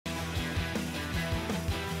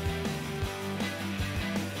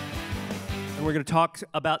and we're going to talk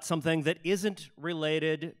about something that isn't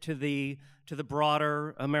related to the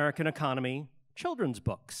broader American economy, children's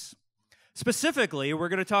books. Specifically, we're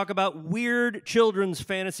going to talk about weird children's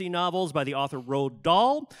fantasy novels by the author Roald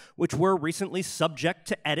Dahl, which were recently subject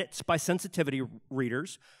to edits by sensitivity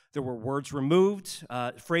readers. There were words removed,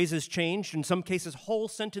 phrases changed, in some cases whole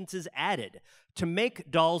sentences added to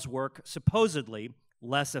make Dahl's work supposedly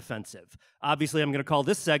less offensive. Obviously, I'm going to call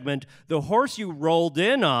this segment The Horse You Rolled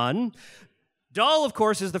In On. Dahl, of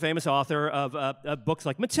course, is the famous author of books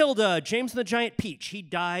like Matilda, James and the Giant Peach. He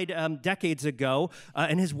died decades ago,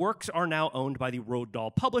 and his works are now owned by the Roald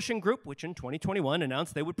Dahl Publishing Group, which in 2021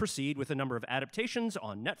 announced they would proceed with a number of adaptations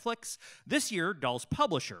on Netflix. This year, Dahl's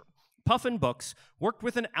publisher, Puffin Books, worked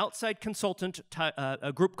with an outside consultant,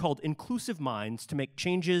 a group called Inclusive Minds, to make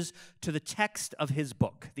changes to the text of his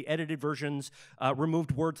book. The edited versions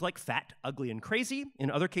removed words like fat, ugly, and crazy. In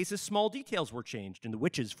other cases, small details were changed. In The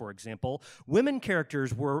Witches, for example, women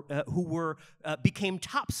characters became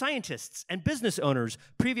top scientists and business owners.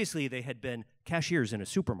 Previously, they had been cashiers in a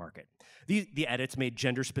supermarket. The edits made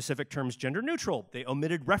gender-specific terms gender-neutral. They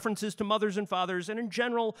omitted references to mothers and fathers, and in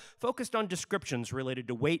general, focused on descriptions related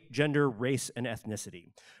to weight, gender, race, and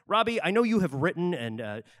ethnicity. Robbie, I know you have written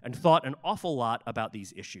and thought an awful lot about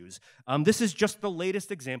these issues. This is just the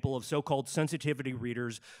latest example of so-called sensitivity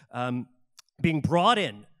readers being brought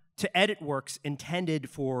in to edit works intended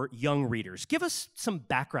for young readers. Give us some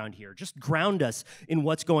background here. Just ground us in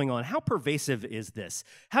what's going on. How pervasive is this?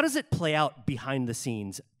 How does it play out behind the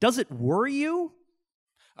scenes? Does it worry you?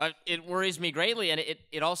 It worries me greatly, and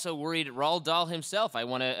it also worried Roald Dahl himself. I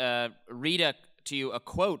want to read to you a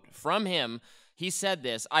quote from him. He said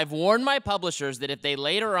this: "I've warned my publishers that if they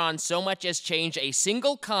later on so much as change a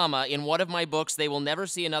single comma in one of my books, they will never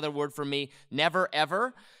see another word from me, never,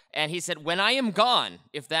 ever." And he said, when I am gone,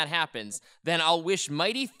 if that happens, then I'll wish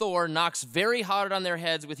mighty Thor knocks very hard on their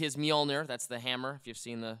heads with his Mjolnir. That's the hammer, if you've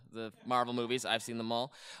seen the Marvel movies. I've seen them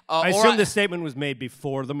all. I assume this statement was made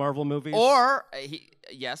before the Marvel movies? Or,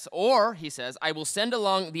 he says, I will send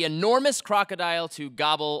along the enormous crocodile to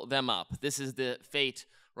gobble them up. This is the fate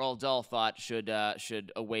Roald Dahl thought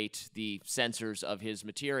should await the censors of his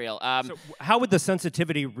material. So how would the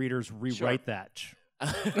sensitivity readers rewrite that?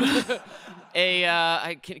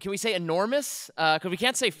 Can we say enormous? Because we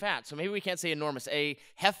can't say fat, so maybe we can't say enormous. A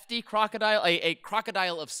hefty crocodile, a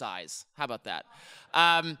crocodile of size. How about that?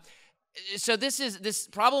 So this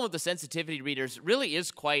problem with the sensitivity readers really is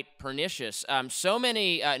quite pernicious. So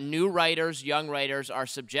many new writers, young writers, are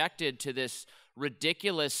subjected to this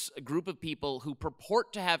ridiculous group of people who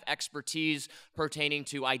purport to have expertise pertaining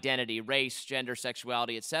to identity, race, gender,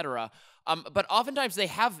 sexuality, etc. But oftentimes they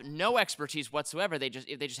have no expertise whatsoever. They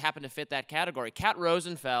just happen to fit that category. Kat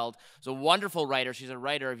Rosenfeld is a wonderful writer. She's a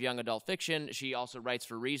writer of young adult fiction. She also writes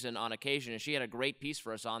for Reason on occasion, and she had a great piece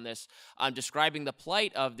for us on this, describing the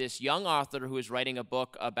plight of this young author who is writing a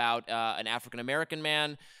book about an African-American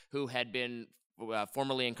man who had been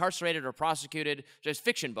formerly incarcerated or prosecuted, just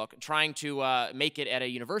fiction book, trying to make it at a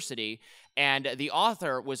university. And the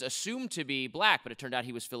author was assumed to be black, but it turned out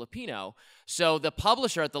he was Filipino. So the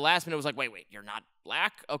publisher at the last minute was like, wait, you're not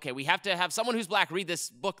black? Okay, we have to have someone who's black read this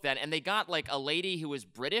book then. And they got like a lady who was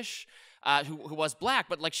British, who was black,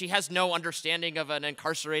 but like she has no understanding of an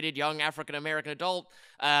incarcerated young African-American adult.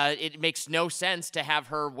 It makes no sense to have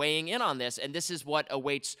her weighing in on this. And this is what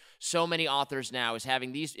awaits so many authors now, is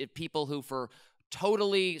having these people who, for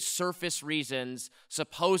totally surface reasons,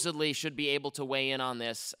 supposedly should be able to weigh in on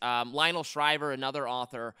this. Lionel Shriver, another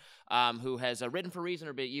author who has written for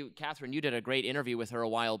Reason, Catherine, you did a great interview with her a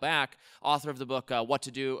while back, author of the book, What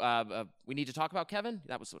to Do, We Need to Talk About, Kevin?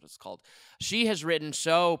 That was what it's called. She has written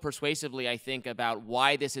so persuasively, I think, about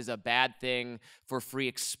why this is a bad thing for free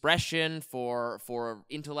expression, for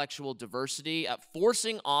intellectual diversity,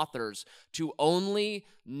 forcing authors to only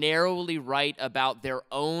narrowly write about their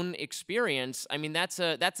own experience. I mean, that's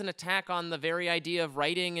an attack on the very idea of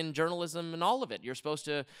writing and journalism and all of it. You're supposed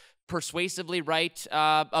to persuasively write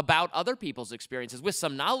about other people's experiences, with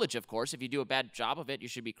some knowledge, of course. If you do a bad job of it, you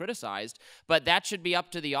should be criticized. But that should be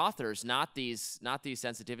up to the authors, not these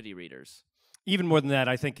sensitivity readers. Even more than that,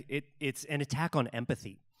 I think it's an attack on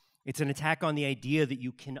empathy. It's an attack on the idea that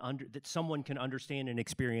that someone can understand an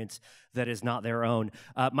experience that is not their own.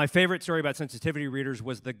 My favorite story about sensitivity readers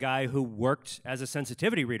was the guy who worked as a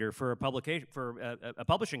sensitivity reader for a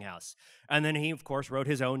publishing house, and then he, of course, wrote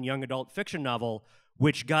his own young adult fiction novel,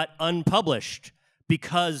 which got unpublished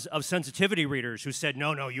because of sensitivity readers who said,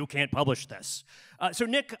 no, you can't publish this. So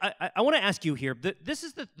Nick, I want to ask you here, this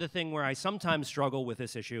is the thing where I sometimes struggle with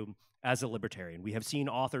this issue as a libertarian. We have seen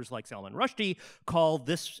authors like Salman Rushdie call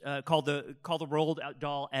the Roald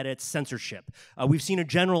Dahl edits censorship. We've seen a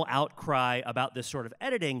general outcry about this sort of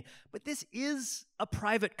editing, but this is a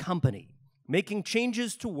private company making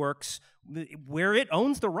changes to works where it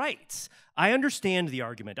owns the rights. I understand the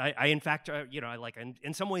argument. I in fact,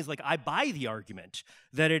 in some ways, I buy the argument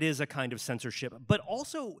that it is a kind of censorship, but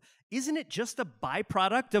also, isn't it just a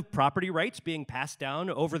byproduct of property rights being passed down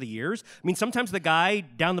over the years? I mean, sometimes the guy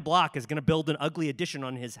down the block is going to build an ugly addition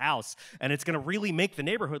on his house, and it's going to really make the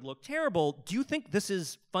neighborhood look terrible. Do you think this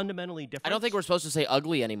is fundamentally different? I don't think we're supposed to say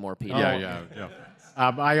ugly anymore, Peter. Yeah.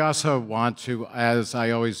 I also want to, as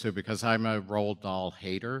I always do, because I'm a Roald Dahl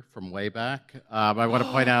hater from way back, I want to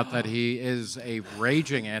point out that he is a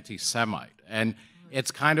raging anti-Semite. And it's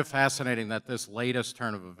kind of fascinating that this latest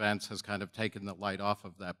turn of events has kind of taken the light off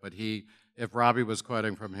of that. But if Robbie was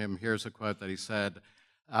quoting from him, here's a quote that he said,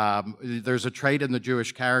 there's a trait in the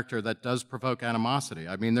Jewish character that does provoke animosity.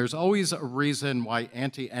 I mean, there's always a reason why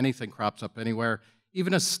anti-anything crops up anywhere.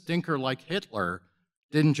 Even a stinker like Hitler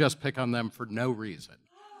didn't just pick on them for no reason.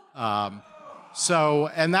 And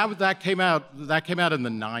that came out in the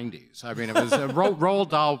 90s. I mean, it was Roald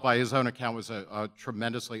Dahl, by his own account, was a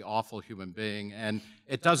tremendously awful human being, and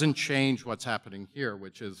it doesn't change what's happening here,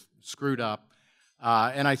 which is screwed up,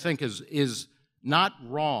 and I think is not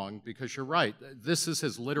wrong, because you're right. This is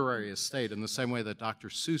his literary estate, in the same way that Dr.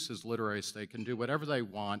 Seuss's literary estate can do whatever they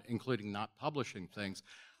want, including not publishing things.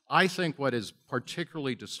 I think what is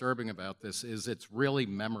particularly disturbing about this is it's really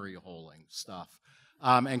memory-holing stuff.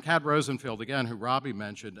 And Kat Rosenfield, again, who Robbie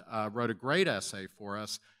mentioned, wrote a great essay for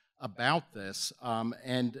us about this.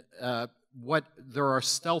 There are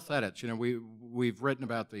stealth edits. You know, we've written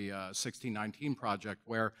about the 1619 Project,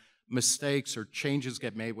 where mistakes or changes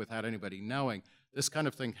get made without anybody knowing. This kind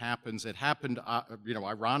of thing happens. It happened,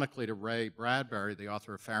 ironically, to Ray Bradbury, the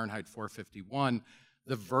author of Fahrenheit 451.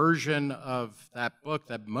 The version of that book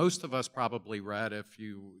that most of us probably read if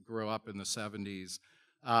you grew up in the 70s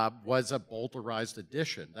was a Bolterized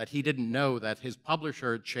edition, that he didn't know that his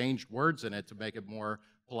publisher had changed words in it to make it more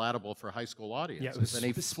palatable for high school audiences. And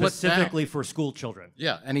he specifically for school children.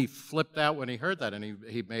 Yeah, and he flipped out when he heard that, and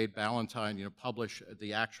he made Ballantine publish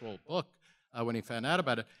the actual book when he found out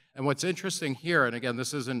about it. And what's interesting here, and again,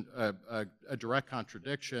 this isn't a direct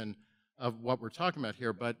contradiction of what we're talking about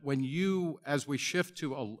here, but as we shift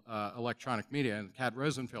to electronic media, and Kat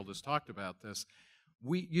Rosenfield has talked about this,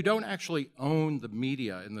 you don't actually own the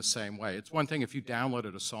media in the same way. It's one thing if you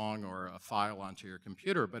downloaded a song or a file onto your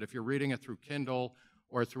computer, but if you're reading it through Kindle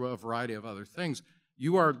or through a variety of other things,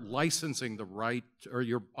 you are licensing the right, or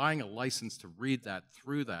you're buying a license to read that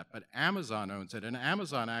through that. But Amazon owns it, and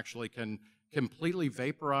Amazon actually can completely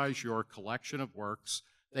vaporize your collection of works.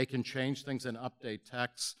 They can change things and update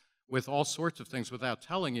texts with all sorts of things without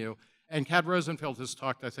telling you. And Kat Rosenfield has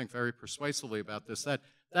talked, I think, very persuasively about this,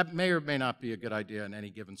 that may or may not be a good idea in any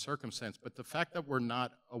given circumstance, but the fact that we're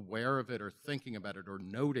not aware of it or thinking about it or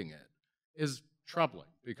noting it is troubling,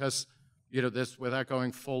 because, this, without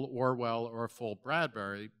going full Orwell or full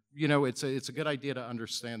Bradbury, it's a good idea to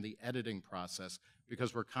understand the editing process,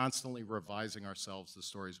 because we're constantly revising ourselves, the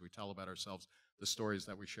stories we tell about ourselves, the stories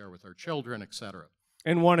that we share with our children, et cetera.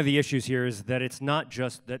 And one of the issues here is that it's not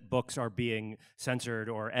just that books are being censored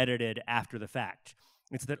or edited after the fact.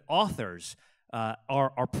 It's that authors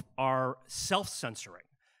are self-censoring.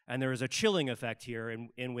 And there is a chilling effect here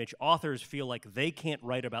in which authors feel like they can't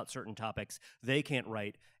write about certain topics, they can't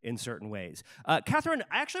write in certain ways. Catherine,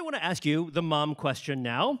 I actually want to ask you the mom question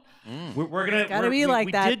now. We're gonna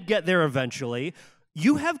we did get there eventually.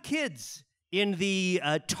 You have kids in the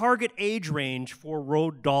target age range for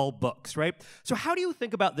Roald Dahl books, right? So how do you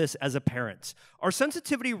think about this as a parent? Are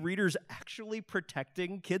sensitivity readers actually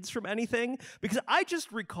protecting kids from anything? Because I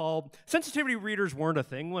just recall sensitivity readers weren't a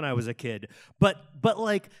thing when I was a kid, but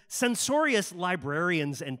like censorious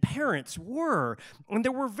librarians and parents were, and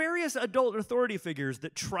there were various adult authority figures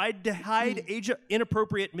that tried to hide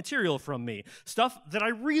age-inappropriate material from me, stuff that I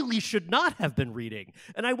really should not have been reading.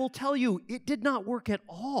 And I will tell you, it did not work at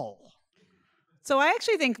all. So I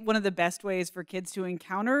actually think one of the best ways for kids to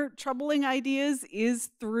encounter troubling ideas is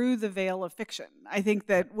through the veil of fiction. I think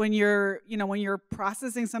that when you're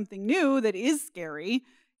processing something new that is scary,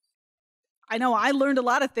 I know I learned a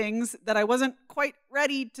lot of things that I wasn't quite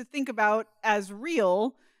ready to think about as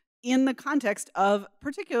real in the context of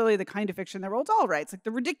particularly the kind of fiction that Roald Dahl writes, like the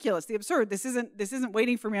ridiculous, the absurd. This isn't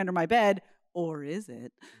waiting for me under my bed. or is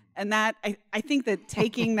it? And that I think that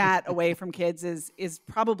taking that away from kids is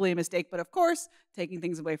probably a mistake. But of course, taking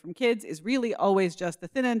things away from kids is really always just the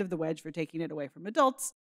thin end of the wedge for taking it away from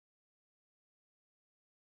adults.